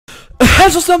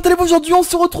Bonjour, c'est Annabelle. Aujourd'hui on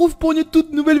se retrouve pour une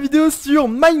toute nouvelle vidéo sur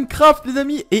Minecraft les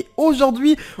amis. Et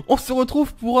aujourd'hui on se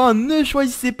retrouve pour un ne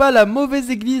choisissez pas la mauvaise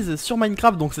église sur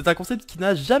Minecraft. Donc c'est un concept qui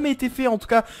n'a jamais été fait en tout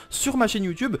cas sur ma chaîne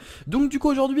YouTube. Donc du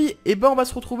coup aujourd'hui on va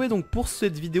se retrouver donc pour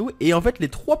cette vidéo. Et en fait les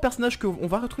trois personnages qu'on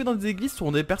va retrouver dans des églises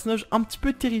sont des personnages un petit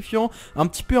peu terrifiants, un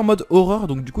petit peu en mode horreur.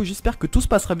 Donc du coup j'espère que tout se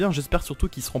passera bien. J'espère surtout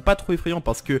qu'ils seront pas trop effrayants,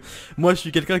 parce que moi je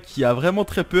suis quelqu'un qui a vraiment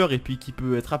très peur et puis qui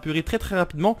peut être apeuré très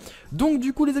rapidement. Donc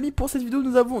du coup les amis, pour cette vidéo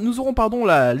nous aurons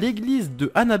l'église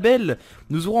de Annabelle.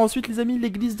 Nous aurons ensuite les amis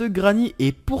l'église de Granny.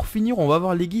 Et pour finir on va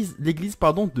voir l'église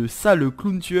de ça le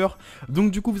clown tueur.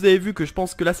 Donc du coup vous avez vu que je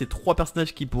pense que là c'est trois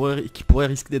personnages qui pourraient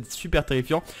risquer d'être super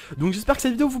terrifiants. Donc j'espère que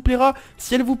cette vidéo vous plaira.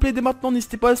 Si elle vous plaît dès maintenant,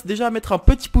 n'hésitez pas déjà à mettre un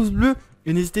petit pouce bleu.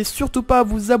 Et n'hésitez surtout pas à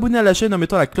vous abonner à la chaîne en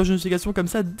mettant la cloche de notification, comme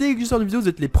ça dès que je sors une vidéo vous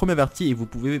êtes les premiers avertis. Et vous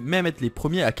pouvez même être les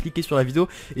premiers à cliquer sur la vidéo.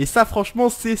 Et ça franchement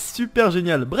c'est super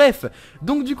génial. Bref,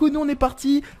 donc du coup nous on est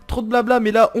parti. Trop de blabla,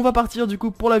 mais là on va partir du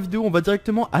coup pour la vidéo. On va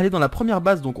directement aller dans la première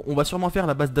base. Donc on va sûrement faire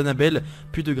la base d'Annabelle,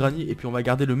 puis de Granny. Et puis on va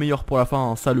garder le meilleur pour la fin,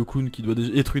 hein, ça le clown, qui doit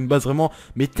être une base vraiment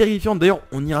mais terrifiante. D'ailleurs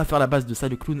on ira faire la base de ça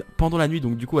le clown pendant la nuit.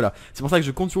 Donc du coup voilà, c'est pour ça que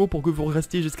je compte sur vous pour que vous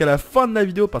restiez jusqu'à la fin de la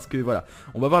vidéo. Parce que voilà,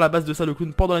 on va voir la base de ça le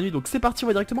clown pendant la nuit. Donc c'est parti. On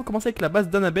va directement commencer avec la base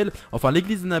d'Annabelle, enfin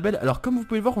l'église d'Annabelle. Alors comme vous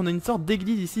pouvez le voir on a une sorte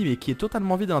d'église ici mais qui est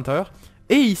totalement vide à l'intérieur.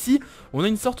 Et ici on a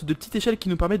une sorte de petite échelle qui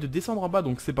nous permet de descendre en bas.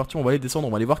 Donc c'est parti, on va aller descendre, on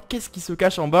va aller voir qu'est-ce qui se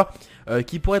cache en bas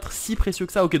qui pourrait être si précieux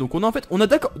que ça. Ok, donc on a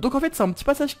d'accord. Donc en fait c'est un petit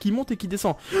passage qui monte et qui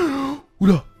descend.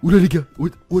 Oula les gars,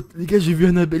 les gars, j'ai vu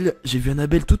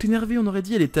Annabelle toute énervée. On aurait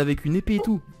dit elle était avec une épée et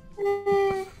tout.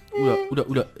 Oula,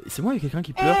 c'est moi, il y a quelqu'un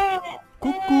qui pleure.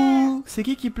 Coucou, c'est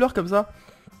qui pleure comme ça?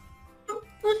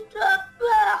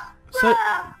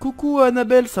 Coucou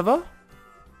Annabelle, ça va?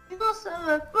 Non, ça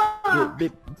va pas.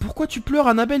 Mais pourquoi tu pleures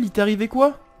Annabelle? Il t'est arrivé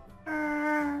quoi?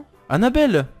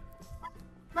 Annabelle?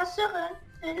 Ma soeur,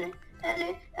 elle est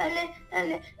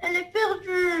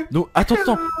perdue. Donc attends,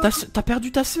 t'as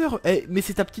perdu ta soeur? Mais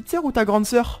c'est ta petite soeur ou ta grande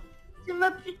soeur? C'est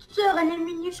ma petite soeur, elle est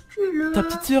minuscule. Ta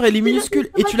petite soeur elle est minuscule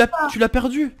et tu l'as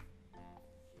perdue?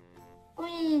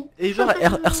 Oui. Et genre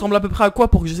elle ressemble à peu près à quoi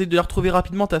pour que j'essaie de la retrouver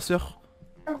rapidement, ta soeur?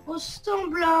 Elle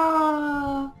ressemble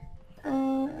à...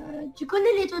 tu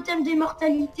connais les totems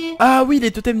d'immortalité? Ah oui,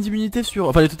 les totems d'immunité sur...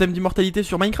 Enfin les totems d'immortalité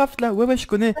sur Minecraft là. Ouais je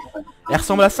connais. Elle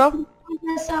ressemble à ça?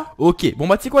 Ok, bon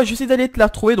bah tu sais quoi, j'essaie d'aller te la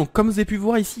retrouver. Donc comme vous avez pu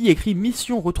voir ici, il y a écrit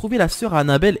mission retrouver la sœur à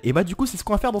Annabelle. Et bah du coup c'est ce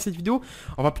qu'on va faire dans cette vidéo.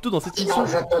 On va plutôt dans cette mission.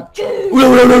 Oula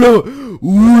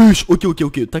oui,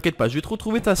 ok, t'inquiète pas, je vais te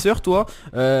retrouver ta sœur toi.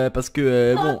 Parce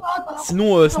que bon,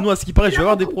 sinon à ce qui paraît je vais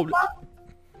avoir des problèmes.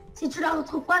 Si tu la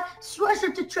retrouves pas, soit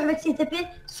je te tue avec cette épée,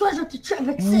 soit je te tue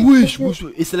avec cette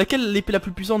épée. Et c'est laquelle l'épée la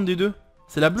plus puissante des deux?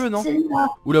 C'est la bleue, non? C'est là.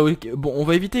 Oula, oui, bon, on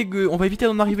va éviter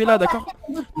d'en arriver là, d'accord?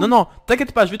 Non,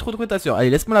 t'inquiète pas, je vais te retrouver ta soeur. Allez,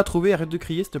 laisse-moi la trouver, arrête de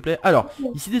crier, s'il te plaît. Alors,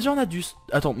 ici déjà on a du...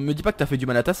 Attends, me dis pas que t'as fait du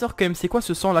mal à ta soeur quand même. C'est quoi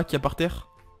ce sang là qui a par terre?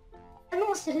 Ah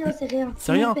non, c'est rien.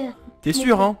 C'est rien? T'es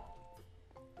sûr, hein?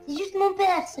 C'est juste mon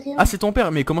père, c'est rien. Ah, c'est ton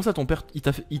père, mais comment ça ton père?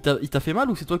 Il t'a fait mal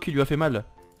ou c'est toi qui lui a fait mal?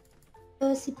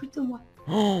 C'est plutôt moi.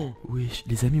 Oh oui,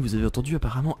 les amis, vous avez entendu,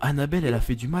 apparemment Annabelle elle a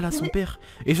fait du mal à son père.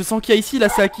 Et je sens qu'il y a ici, là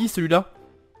c'est à qui celui-là?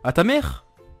 À ta mère?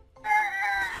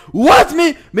 What?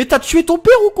 Mais t'as tué ton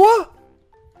père ou quoi?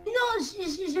 Non,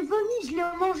 j'ai vomi, je l'ai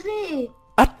mangé.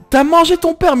 Ah, t'as mangé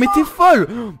ton père, mais t'es folle.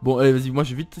 Bon allez vas-y, moi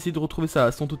je vais vite essayer de retrouver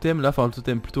ça, son totem là, enfin le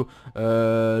totem plutôt.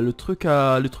 Le truc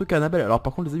à Annabelle. Alors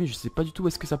par contre les amis, je sais pas du tout où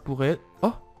est-ce que ça pourrait être.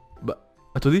 Oh bah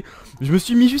attendez, je me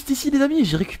suis mis juste ici les amis,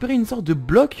 j'ai récupéré une sorte de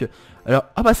bloc. Alors,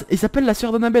 ah bah il s'appelle la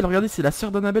sœur d'Annabelle, regardez c'est la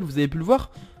sœur d'Annabelle, vous avez pu le voir.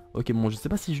 Ok bon, je sais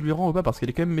pas si je lui rends ou pas parce qu'elle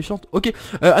est quand même méchante. Ok,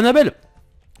 Annabelle,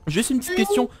 juste une petite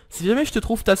question, si jamais je te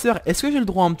trouve ta sœur, est-ce que j'ai le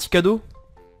droit à un petit cadeau?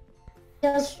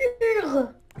 Bien sûr.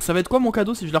 Ça va être quoi mon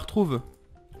cadeau si je la retrouve?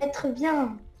 Être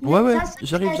bien. Ouais,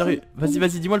 j'arrive.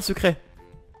 Vas-y, dis-moi le secret.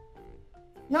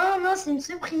 Non, c'est une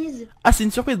surprise. Ah c'est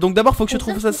une surprise, donc d'abord faut que je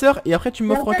trouve sa sœur et après tu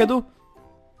m'offres un cadeau.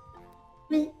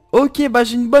 Oui. Ok, bah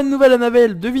j'ai une bonne nouvelle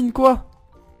Annabelle, devine quoi?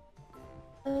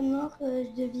 Non,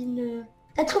 je devine...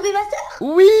 T'as trouvé ma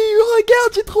sœur? Oui,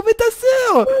 regarde, j'ai trouvé ta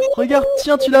sœur. Regarde,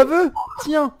 tiens, tu la veux?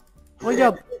 Tiens,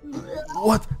 regarde.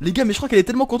 What? Les gars, mais je crois qu'elle est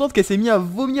tellement contente qu'elle s'est mise à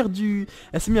vomir du...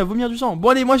 sang. Bon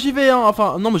allez, moi j'y vais, hein.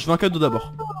 Enfin, non, mais je veux un cadeau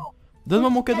d'abord. Donne-moi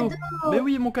mon cadeau. Mais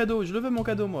oui, mon cadeau, je le veux mon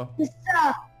cadeau, moi. C'est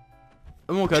ça.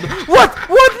 Mon cadeau. What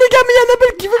les gars, mais il y a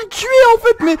Annabelle qui veut me tuer en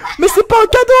fait. Mais c'est pas un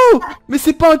cadeau. Mais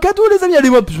c'est pas un cadeau les amis. Allez,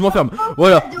 moi je m'enferme.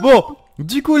 Voilà, bon.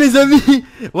 Du coup les amis,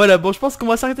 voilà, bon je pense qu'on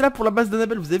va s'arrêter là pour la base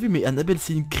d'Annabelle. Vous avez vu, mais Annabelle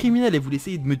c'est une criminelle et vous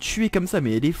essayez de me tuer comme ça.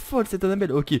 Mais elle est folle cette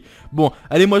Annabelle. Ok, bon,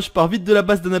 allez moi je pars vite de la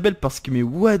base d'Annabelle parce que mais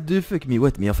what the fuck. Mais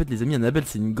what, mais en fait les amis, Annabelle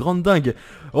c'est une grande dingue.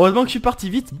 Heureusement que je suis parti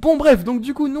vite. Bon bref, donc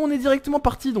du coup nous on est directement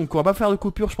parti. Donc on va pas faire de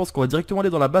coupure, je pense qu'on va directement aller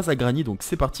dans la base à Granny. Donc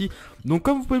c'est parti. Donc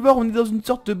comme vous pouvez le voir, on est dans une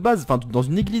sorte de base, enfin dans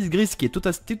une église grise qui est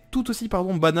tout aussi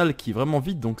pardon banale, qui est vraiment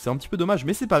vide. Donc c'est un petit peu dommage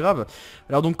mais c'est pas grave.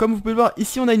 Alors donc comme vous pouvez le voir,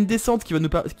 ici on a une descente qui va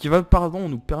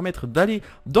nous permettre d'aller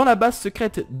dans la base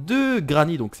secrète de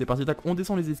Granny. Donc c'est parti, tac, on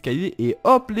descend les escaliers et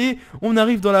hop on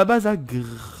arrive dans la base à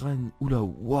Granny. Oula,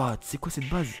 what, c'est quoi cette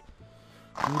base?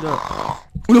 Oula,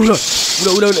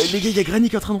 les gars, il y a Granny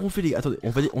qui est en train de ronfler les gars. Attendez,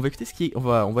 on va écouter ce qui est, on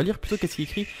va lire plutôt qu'est-ce qui est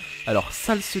écrit. Alors,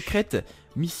 salle secrète,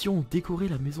 mission décorer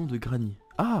la maison de Granny.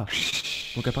 Ah,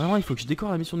 donc apparemment il faut que je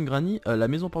décore la mission de Granny, la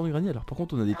maison pardon de Granny. Alors par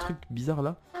contre on a des trucs bizarres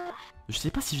là. Je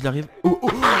sais pas si je l'arrive. Oh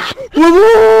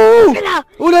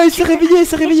là, il s'est réveillé, il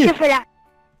s'est réveillé.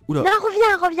 Oula. Non,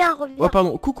 reviens. Oh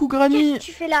pardon, coucou Granny. Qu'est-ce que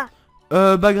tu fais là?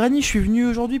 Bah Granny, je suis venu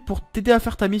aujourd'hui pour t'aider à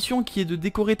faire ta mission qui est de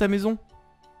décorer ta maison.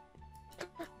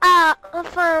 Ah,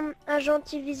 enfin, un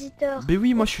gentil visiteur. Mais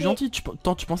oui, moi je suis gentil. Tu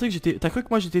pensais que j'étais... T'as cru que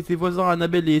moi j'étais tes voisins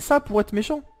Annabelle et ça pour être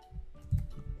méchant?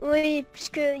 Oui,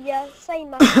 puisque il y a ça, il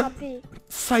m'a frappé.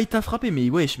 Ça, il t'a frappé, mais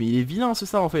wesh, mais il est vilain ce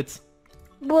ça en fait.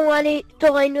 Bon, allez,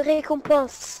 t'auras une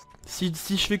récompense. Si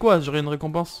je fais quoi? J'aurai une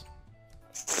récompense.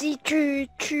 Si tu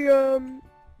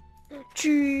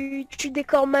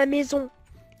décores ma maison.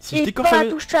 Si je et décore pas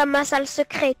toucher à ma salle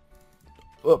secrète.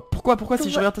 Oh, pourquoi si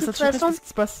je regarde ta salle secrète, qu'est-ce qui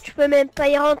se passe? Tu peux même pas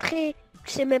y rentrer.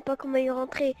 Tu sais même pas comment y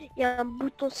rentrer. Il y a un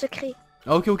bouton secret.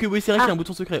 Ah ok, oui c'est vrai qu'il y a un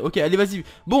bouton secret. Ok, allez vas-y.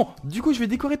 Bon, du coup je vais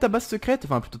décorer ta base secrète.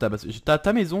 Enfin plutôt ta base,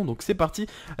 ta maison, donc c'est parti.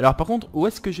 Alors par contre, où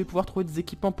est-ce que je vais pouvoir trouver des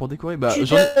équipements pour décorer? Bah tu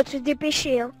dois te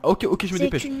dépêcher hein. Ok, je me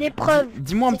dépêche. C'est une épreuve.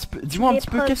 Dis-moi un petit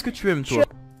peu qu'est-ce que tu aimes toi?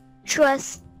 Tu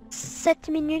as 7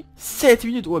 minutes. 7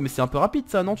 minutes? Ouais mais c'est un peu rapide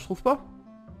ça, non tu trouves pas?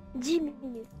 10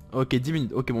 minutes. Ok, 10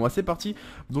 minutes. Ok, bon bah c'est parti.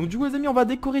 Donc du coup les amis, on va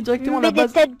décorer directement la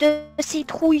base. Des têtes de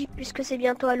citrouille puisque c'est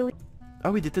bientôt Halloween.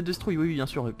 Ah oui, des têtes de citrouille, oui bien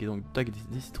sûr. Ok, donc tac,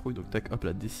 des citrouilles, donc tac, hop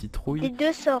là, des citrouilles. Des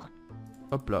deux sortes.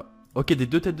 Hop là. Ok, des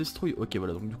deux têtes de citrouille. Ok,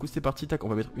 voilà, donc du coup c'est parti, tac, on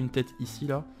va mettre une tête ici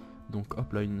là. Donc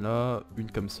hop là, une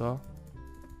comme ça.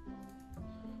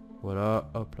 Voilà,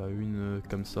 hop là, une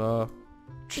comme ça.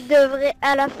 Tu devrais,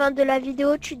 à la fin de la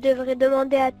vidéo, tu devrais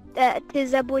demander à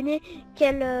tes abonnés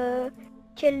quel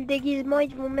déguisement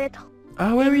ils vont mettre.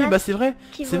 Ah ouais, oui, bah c'est vrai,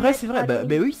 bah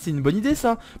oui, c'est une bonne idée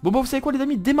ça. Bon bah vous savez quoi les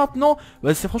amis, dès maintenant,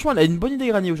 bah c'est franchement elle a une bonne idée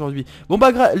Granny aujourd'hui. Bon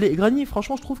bah Granny,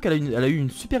 franchement je trouve qu'elle a eu une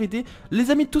super idée. Les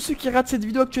amis, tous ceux qui regardent cette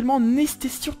vidéo actuellement, n'hésitez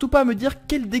surtout pas à me dire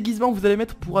quel déguisement vous allez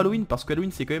mettre pour Halloween. Parce que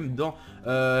Halloween c'est quand même dans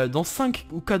 5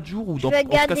 ou 4 jours ou dans... Tu vas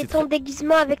garder ton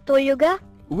déguisement avec ton yoga?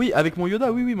 Oui, avec mon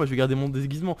Yoda, oui, moi je vais garder mon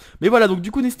déguisement. Mais voilà, donc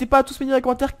du coup n'hésitez pas à tous me dire dans les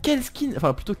commentaires quel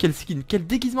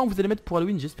déguisement vous allez mettre pour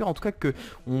Halloween. J'espère en tout cas que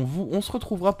on se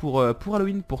retrouvera pour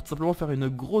Halloween, pour tout simplement faire une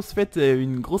grosse fête,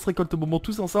 une grosse récolte de bonbons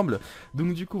tous ensemble.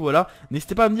 Donc du coup voilà,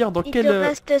 n'hésitez pas à me dire dans quelle... Il te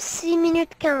reste 6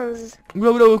 minutes 15.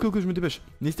 Oula, ok, je me dépêche.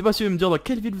 N'hésitez pas à me dire dans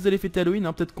quelle ville vous allez fêter Halloween,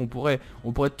 hein. Peut-être qu'on pourrait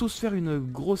tous faire une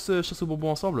grosse chasse aux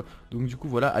bonbons ensemble. Donc du coup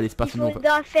voilà, allez c'est parti.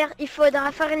 Il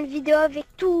faudra faire une vidéo avec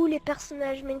tous les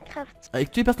personnages Minecraft.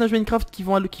 Avec tous les personnages Minecraft qui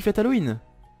fêtent Halloween?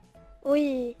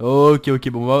 Oui. Ok,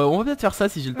 bon on va peut-être faire ça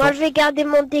si j'ai le temps. Moi je vais garder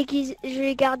je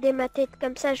vais garder ma tête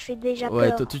comme ça, je fais déjà peur.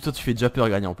 Ouais, toi tu fais déjà peur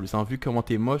Granny en plus, hein, vu comment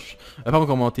t'es moche. Pardon,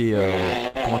 comment t'es...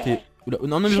 Oula,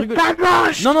 non mais je rigole. Pas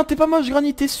moche. Non t'es pas moche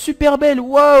Granny, t'es super belle.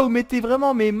 Waouh, mais t'es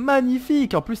vraiment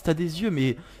magnifique. En plus t'as des yeux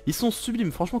mais ils sont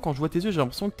sublimes. Franchement quand je vois tes yeux j'ai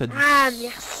l'impression que t'as du... Ah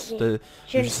merci.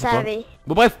 Je le savais.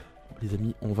 Bon bref, les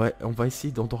amis, on va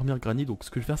essayer d'endormir Granny. Donc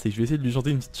ce que je vais faire c'est que je vais essayer de lui chanter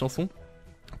une petite chanson.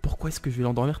 Pourquoi est-ce que je vais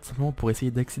l'endormir? Tout simplement pour essayer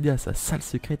d'accéder à sa salle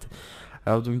secrète.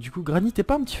 Alors donc du coup Granny, t'es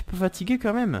pas un petit peu fatigué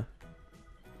quand même?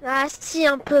 Ah si,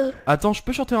 un peu. Attends, je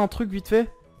peux chanter un truc vite fait?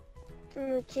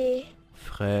 Ok.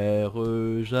 Frère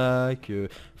Jacques, ouh...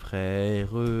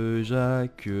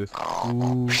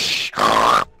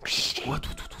 Oh,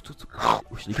 tout. Oh,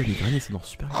 les gars, les Granny, c'est dans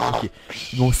super bien. Ok.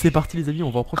 Bon, c'est parti les amis,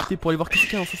 on va en profiter pour aller voir qu'est-ce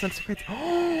qu'il y a dans sa salle secrète.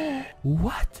 Oh,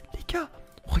 what? Les gars,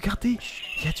 regardez,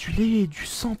 il y a du lait et du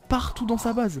sang partout dans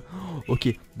sa base. Oh, ok,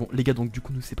 bon les gars, donc du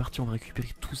coup nous c'est parti, on va récupérer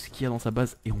tout ce qu'il y a dans sa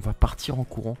base et on va partir en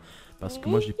courant. Parce que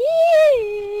moi j'ai...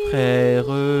 Frère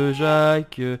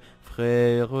Jacques,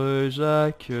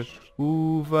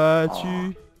 où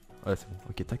vas-tu? Voilà c'est bon,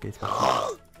 ok tac, allez c'est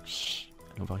parti.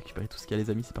 On va récupérer tout ce qu'il y a les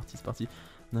amis, c'est parti.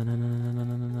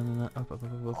 Nanana, hop.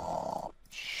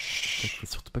 Tac, faut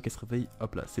surtout pas qu'elle se réveille,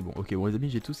 hop là, c'est bon, ok bon les amis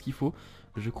j'ai tout ce qu'il faut.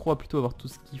 Je crois plutôt avoir tout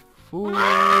ce qu'il faux. Non,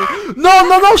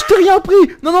 non, non, je t'ai rien pris.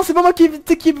 Non, non, c'est pas moi qui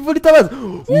ai volé ta base.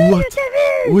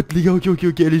 What les gars,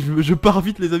 ok, allez, je pars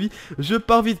vite les amis. Je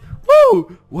pars vite. Oh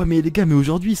ouais mais les gars, mais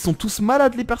aujourd'hui ils sont tous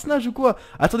malades les personnages ou quoi?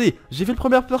 Attendez, j'ai fait le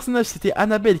premier personnage, c'était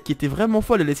Annabelle qui était vraiment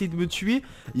folle, elle a essayé de me tuer.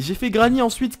 J'ai fait Granny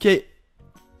ensuite qui est...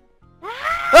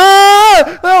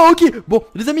 Ah ok, bon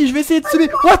les amis je vais essayer de semer.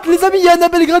 What les amis, il y a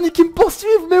Annabelle et Granny qui me poursuivent.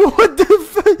 Mais what the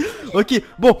fuck. Ok,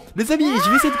 bon les amis, je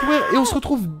vais essayer de courir et on se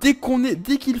retrouve dès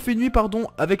qu'il fait nuit pardon,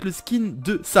 avec le skin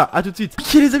de ça. À tout de suite.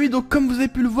 Ok les amis, donc comme vous avez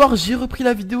pu le voir, j'ai repris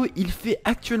la vidéo, il fait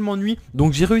actuellement nuit.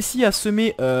 Donc j'ai réussi à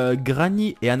semer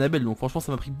Granny et Annabelle. Donc franchement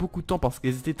ça m'a pris beaucoup de temps parce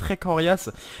qu'elles étaient très coriaces.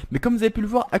 Mais comme vous avez pu le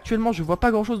voir, actuellement je vois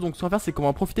pas grand chose. Donc ce qu'on va faire c'est qu'on va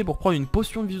en profiter pour prendre une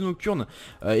potion de vision nocturne.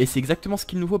 Et c'est exactement ce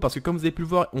qu'il nous faut parce que comme vous avez pu le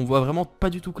voir, on voit vraiment pas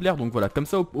du tout clair. Donc voilà, comme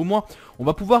ça au moins on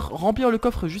va pouvoir remplir le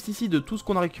coffre juste ici de tout ce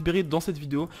qu'on a récupéré dans cette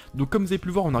vidéo. Donc comme vous avez pu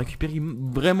le voir, on a récupéré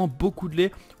vraiment beaucoup de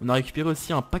lait. On a récupéré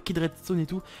aussi un paquet de redstone et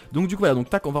tout. Donc du coup voilà, donc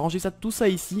tac, on va ranger ça, tout ça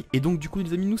ici. Et donc du coup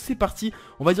les amis, nous c'est parti.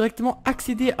 On va directement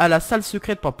accéder à la salle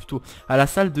secrète, pas plutôt à la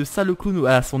salle de Salut,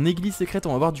 à son église secrète.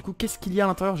 On va voir du coup qu'est-ce qu'il y a à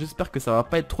l'intérieur. J'espère que ça va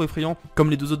pas être trop effrayant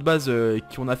comme les deux autres bases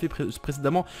qu'on a fait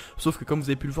précédemment. Sauf que comme vous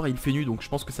avez pu le voir, il fait nuit. Donc je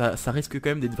pense que ça risque quand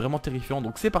même d'être vraiment terrifiant.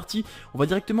 Donc c'est parti, on va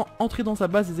directement entrer dans sa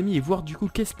base les amis et voir du coup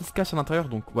qu'est-ce qui se cache à l'intérieur.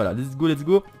 Donc voilà, let's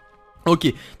go.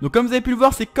 Ok, donc comme vous avez pu le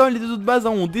voir, c'est comme les deux autres bases,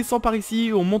 hein, on descend par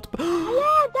ici, on monte...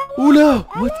 Oula,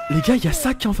 what? Les gars, il y a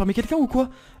ça qui a enfermé quelqu'un ou quoi?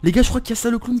 Les gars, je crois qu'il y a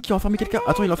ça le clown qui a enfermé quelqu'un.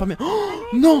 Attends, il a enfermé... Oh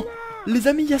non. Les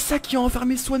amis, il y a ça qui a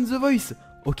enfermé Swan the Voice.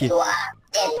 Ok.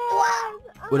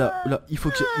 Oh là, il faut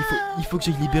que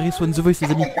j'aille libérer Swan the Voice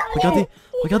les amis.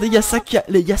 Regardez, il y a ça qui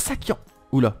a...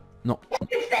 Oula, non.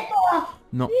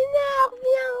 Non.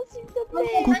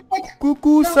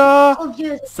 Coucou ça.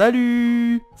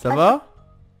 Salut. Ça va?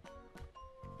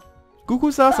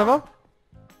 Coucou ça va?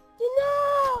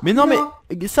 Mais non, mais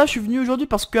ça je suis venu aujourd'hui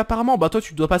parce que apparemment, bah toi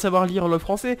tu dois pas savoir lire le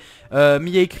français, mais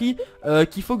il y a écrit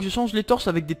qu'il faut que je change les torches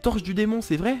avec des torches du démon,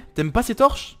 c'est vrai? T'aimes pas ces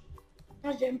torches?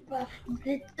 Non, j'aime pas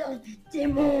les torches du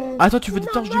démon. Ah toi tu veux des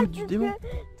torches du démon?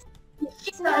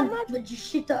 Du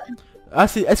shaitan. Ah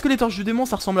est-ce que les torches du démon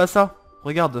ça ressemble à ça?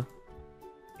 Regarde.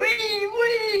 Oui.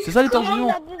 C'est ça les torches du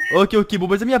démon? Ok, bon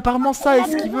bah les amis, apparemment ça est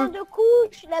ce qu'il veut.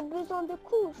 Il a besoin de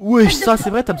couches. Ouais ça c'est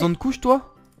vrai, t'as besoin de couches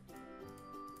toi?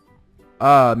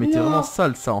 Ah mais t'es vraiment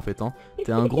sale ça en fait hein.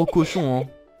 T'es un gros cochon hein.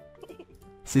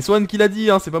 C'est Swan qui l'a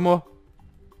dit hein, c'est pas moi.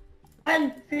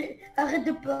 Arrête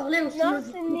de parler aussi. Non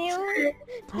c'est Néo.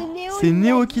 C'est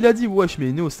Néo qui l'a dit. Wesh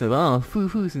mais Néo c'est vraiment un fou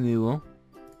c'est Néo hein.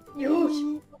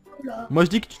 Moi je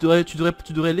dis que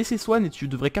tu devrais laisser Swan et tu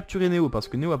devrais capturer Néo parce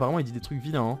que Néo apparemment il dit des trucs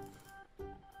vilains hein.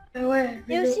 Ouais.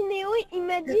 Et aussi Néo il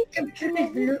m'a dit que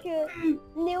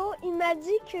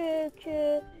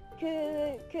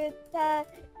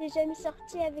t'es jamais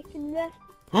sorti avec une meuf.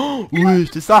 Oh oui,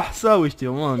 j'étais ça, ouais, j'étais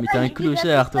vraiment, mais t'es un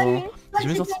clochard toi.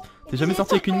 T'es jamais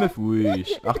sorti avec une meuf, oui,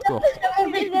 hardcore.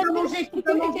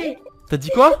 T'as dit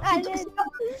quoi?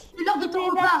 C'est l'heure de ton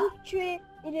repas.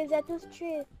 Il les a tous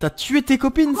tués. T'as tué tes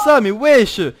copines ça, mais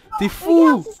wesh, t'es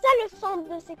fou. C'est ça le sang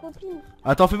de ses copines.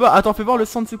 Attends, fais voir le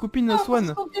sang de ses copines,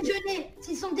 Swan.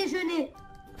 Ils sont déjeunés.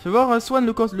 Fais voir Swan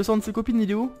le sang de ses copines,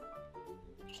 il est où?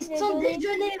 Ils sont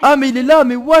déjeunés. Ah mais il est là,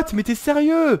 mais what? Mais t'es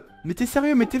sérieux? Mais t'es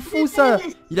fou ça.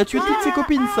 Il a tué toutes ses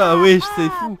copines ça, wesh, c'est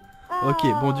fou. Ok,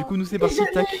 bon du coup nous c'est parti,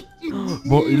 tac.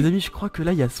 Bon les amis, je crois que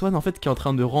là il y a Swan en fait qui est en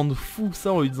train de rendre fou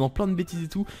ça en lui disant plein de bêtises et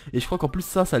tout. Et je crois qu'en plus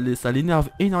ça l'énerve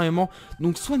énormément.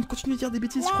 Donc Swan, continue de dire des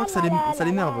bêtises, je crois que ça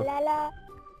l'énerve.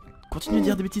 Continue de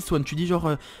dire des bêtises Swan, tu dis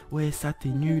genre ouais ça t'es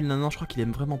nul, non je crois qu'il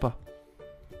aime vraiment pas.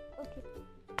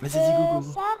 Vas-y go.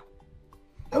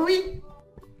 Ça oui.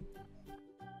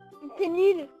 T'es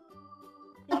nul.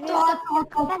 Attends.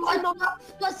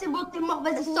 Toi c'est bon, t'es mort,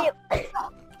 vas-y sors.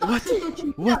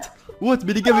 What?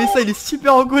 Mais les gars, mais ça il est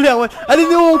super en colère, ouais. Allez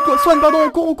Néo, Swan pardon,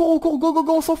 on court, go,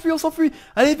 on s'enfuit.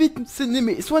 Allez vite,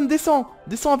 mais Swan descend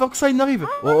avant que ça il n'arrive.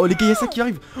 Oh les gars, il y a ça qui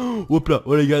arrive. Hop là,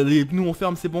 oh les gars, nous on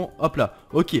ferme, c'est bon, hop là.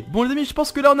 Ok, bon les amis, je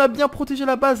pense que là on a bien protégé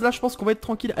la base, là je pense qu'on va être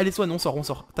tranquille. Allez Swan, on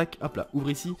sort, tac, hop là,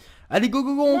 ouvre ici. Allez go,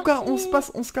 on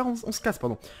se casse,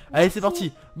 pardon. Allez c'est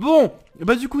parti. Bon,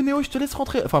 bah du coup Néo, je te laisse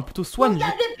rentrer, enfin plutôt Swan.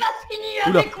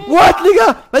 Oula. What les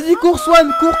gars, vas-y cours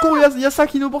Swan, cours, il y a ça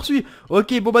qui nous poursuit.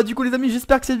 Ok, bon bah du coup les amis,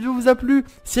 j'espère que cette vidéo vous a plu.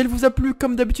 Si elle vous a plu,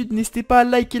 comme d'habitude, n'hésitez pas à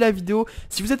liker la vidéo.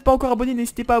 Si vous n'êtes pas encore abonné,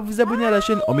 n'hésitez pas à vous abonner à la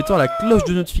chaîne en mettant la cloche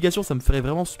de notification, ça me ferait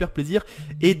vraiment super plaisir.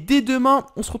 Et dès demain,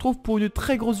 on se retrouve pour une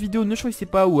très grosse vidéo, ne choisissez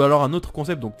pas, ou alors un autre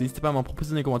concept, donc n'hésitez pas à m'en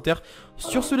proposer dans les commentaires.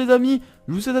 Sur ce les amis,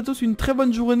 je vous souhaite à tous une très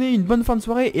bonne journée, une bonne fin de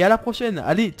soirée et à la prochaine.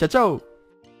 Allez, ciao.